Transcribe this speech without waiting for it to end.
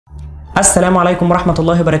السلام عليكم ورحمة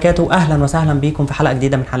الله وبركاته. أهلا وسهلا بيكم في حلقة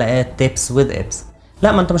جديدة من حلقات تيبس وذ إبس.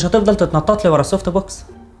 لا، ما أنت مش هتفضل تتنطط لي ورا السوفت بوكس.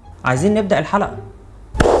 عايزين نبدأ الحلقة.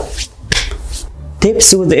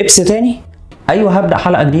 تيبس وذ إبس تاني؟ أيوه، هبدأ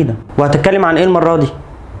حلقة جديدة. وهتتكلم عن إيه المرة دي؟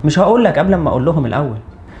 مش هقول لك قبل ما أقول لهم الأول.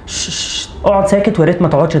 اقعد ساكت ويا ريت ما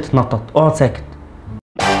تقعدش تتنطط، اقعد ساكت.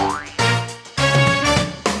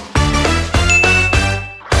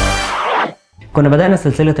 كنا بدأنا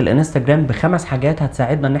سلسلة الانستجرام ب5 حاجات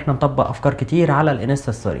هتساعدنا ان احنا نطبق افكار كتير على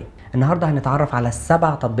الانستا ستوري. النهارده هنتعرف على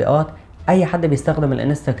 7 تطبيقات اي حد بيستخدم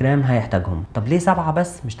الانستجرام هيحتاجهم. طب ليه 7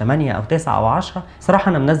 بس مش 8 او 9 او 10؟ صراحة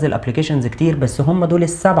انا منزل ابلكيشنز كتير، بس هم دول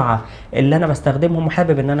ال7 اللي انا بستخدمهم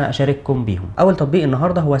وحابب ان انا اشارككم بيهم. اول تطبيق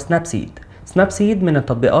النهارده هو سنابسيد. سنابسيد من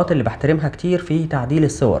التطبيقات اللي بحترمها كتير في تعديل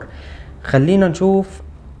الصور. خلينا نشوف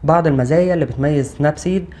بعض المزايا اللي بتميز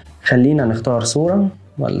سنابسيد. خلينا نختار صورة،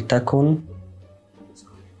 ولتكن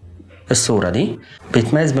الصورة دي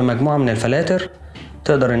بتميز بمجموعة من الفلاتر،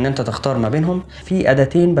 تقدر ان انت تختار ما بينهم. في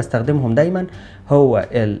اداتين بستخدمهم دايما، هو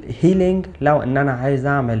الهيلينج لو ان انا عايز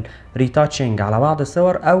اعمل ريتاتشنج على بعض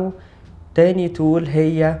الصور، او تاني تول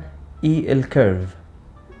هي الكيرف.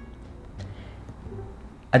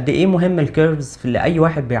 قد ايه مهم الكيرفز في اللي اي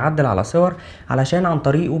واحد بيعدل على صور، علشان عن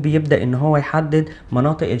طريقه بيبدأ ان هو يحدد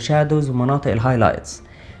مناطق الشادوز ومناطق الهايلايتس.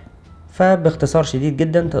 فباختصار شديد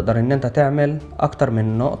جدا تقدر ان انت تعمل اكتر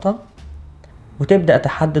من نقطة وتبدأ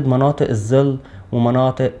تحدد مناطق الظل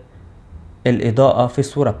ومناطق الإضاءة في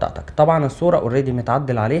الصورة بتاعتك. طبعا الصورة اوريدي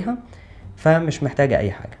متعدل عليها فمش محتاجة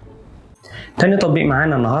أي حاجة. تاني تطبيق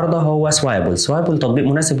معانا النهاردة هو سوايبل. سوايبل تطبيق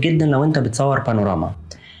مناسب جدا لو انت بتصور بانوراما.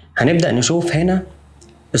 هنبدأ نشوف هنا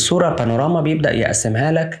الصورة البانوراما بيبدأ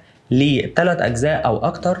يقسمها لك ل3 أجزاء أو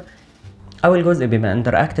أكتر. أول جزء بما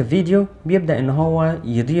انتراكتيف فيديو بيبدأ ان هو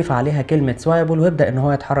يضيف عليها كلمة سوايبل ويبدأ ان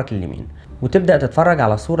هو يتحرك لليمين، وتبدأ تتفرج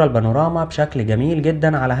على الصورة البانوراما بشكل جميل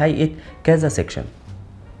جدا على هيئة كذا سيكشن.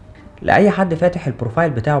 لأي حد فاتح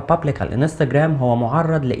البروفايل بتاعه بابليك على الانستجرام هو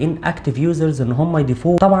معرض لإن اكتيف يوزرز ان هم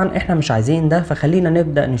يضيفوه. طبعا احنا مش عايزين ده، فخلينا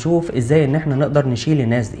نبدأ نشوف ازاي ان احنا نقدر نشيل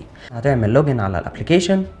الناس دي. هتعمل لوجن على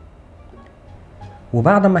الابليكيشن،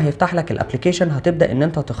 وبعد ما هيفتح لك الابليكيشن هتبدأ ان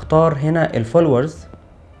انت تختار هنا الفولورز،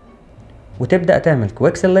 وتبدأ تعمل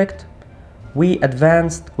كويك سيلكت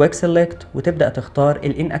وادفانسد كويك سيلكت، وتبدا تختار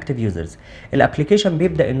الانكتيف يوزرز. الابلكيشن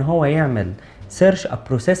بيبدا ان هو يعمل سيرش او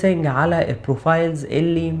بروسيسنج على البروفايلز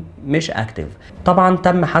اللي مش اكتيف. طبعا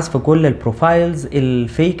تم حذف كل البروفايلز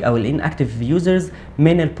الفيك او الانكتيف يوزرز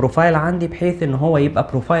من البروفايل عندي، بحيث ان هو يبقى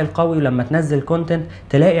بروفايل قوي ولما تنزل كونتنت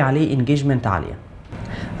تلاقي عليه انجيجمنت عاليه.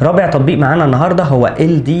 رابع تطبيق معانا النهارده هو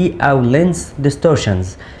LD او لينس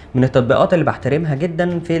ديستورشنز، من التطبيقات اللي بحترمها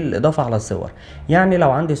جدا في الاضافه على الصور. يعني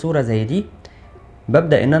لو عندي صوره زي دي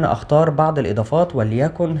ببدأ ان انا اختار بعض الاضافات،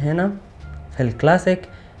 وليكن هنا في الكلاسيك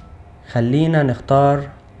خلينا نختار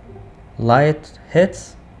لايت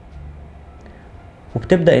هيتس،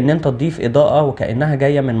 وبتبدأ ان انت تضيف اضاءة وكأنها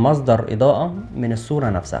جاية من مصدر اضاءة من الصورة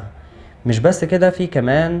نفسها. مش بس كده، في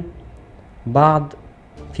كمان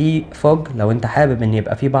في فوج لو انت حابب ان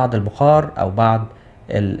يبقى في بعض البخار او بعض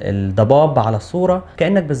الضباب على الصورة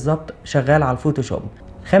كأنك بالظبط شغال على الفوتوشوب.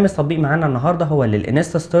 خامس تطبيق معانا النهارده هو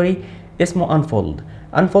للانستا ستوري، اسمه انفولد.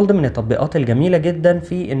 انفولد من التطبيقات الجميله جدا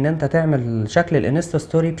في ان انت تعمل شكل الانستا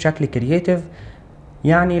ستوري بشكل كرييتيف.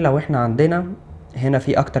 يعني لو احنا عندنا هنا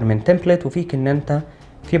في اكتر من تمبلت، وفيك ان انت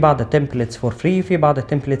في بعض التمبلتس فور فري، في بعض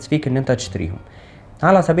التمبلتس فيك ان انت تشتريهم.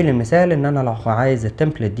 على سبيل المثال ان انا لو عايز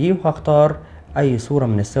التمبلت دي وهختار اي صوره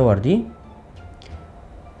من الصور دي،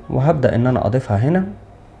 وهبدا ان انا اضيفها هنا،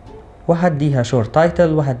 وهديها شورت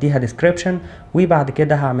تايتل وهديها ديسكريبشن، وبعد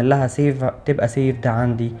كده هعمل لها سيف تبقى سيفد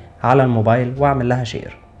عندي على الموبايل واعمل لها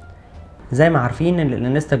شير. زي ما عارفين ان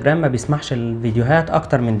الانستجرام ما بيسمحش الفيديوهات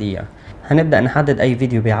اكتر من دقيقة. هنبدأ نحدد اي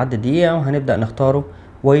فيديو بيعدي دقيقة وهنبدأ نختاره،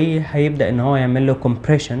 وهيبدأ ان هو يعمل له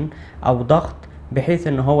كومبريشن او ضغط بحيث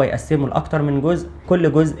ان هو يقسمه لاكتر من جزء،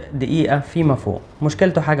 كل جزء دقيقة فيما فوق.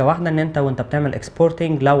 مشكلته حاجة واحدة، ان انت وانت بتعمل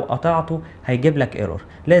اكسبورتنج لو قطعته هيجيب لك ايرور.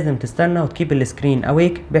 لازم تستنى وتكيب السكرين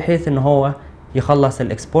اويك بحيث ان هو يخلص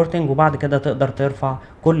الاكسبورتنج، وبعد كده تقدر ترفع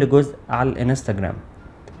كل جزء على الانستجرام.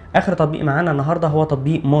 اخر تطبيق معانا النهارده هو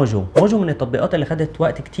تطبيق موجو. موجو من التطبيقات اللي خدت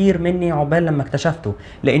وقت كتير مني عقبال لما اكتشفته،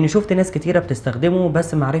 لاني شفت ناس كتيرة بتستخدمه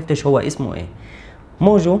بس معرفتش هو اسمه ايه.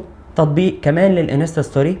 موجو تطبيق كمان للانستا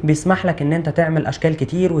ستوري، بيسمح لك ان انت تعمل اشكال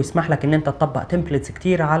كتير، ويسمح لك ان انت تطبق تمبلتس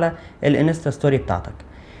كتير على الانستا ستوري بتاعتك.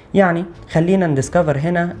 يعني خلينا نديسكفر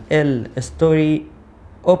هنا الستوري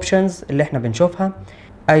اوبشنز اللي احنا بنشوفها.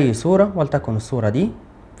 اي صورة، ولتكن الصورة دي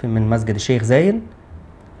من مسجد الشيخ زايد،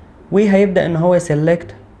 وهيبدأ ان هو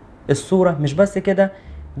يسلكت الصورة. مش بس كده،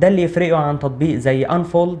 ده اللي يفرقه عن تطبيق زي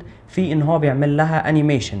انفولد في ان هو بيعمل لها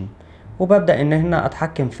انيميشن، وببدأ ان هنا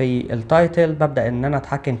اتحكم في التايتل، ببدأ ان انا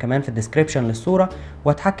اتحكم كمان في الديسكريبشن للصورة،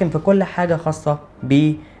 واتحكم في كل حاجة خاصة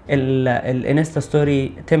بالانستا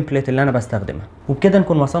ستوري تمبلت اللي انا بستخدمها. وبكده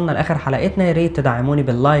نكون وصلنا لاخر حلقتنا. يا ريت تدعموني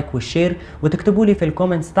باللايك والشير، وتكتبوا لي في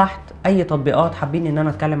الكومنتس تحت اي تطبيقات حابين ان انا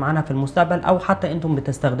اتكلم عنها في المستقبل، او حتى انتم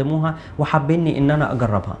بتستخدموها وحابيني ان انا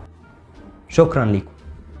اجربها. شكرا لكم.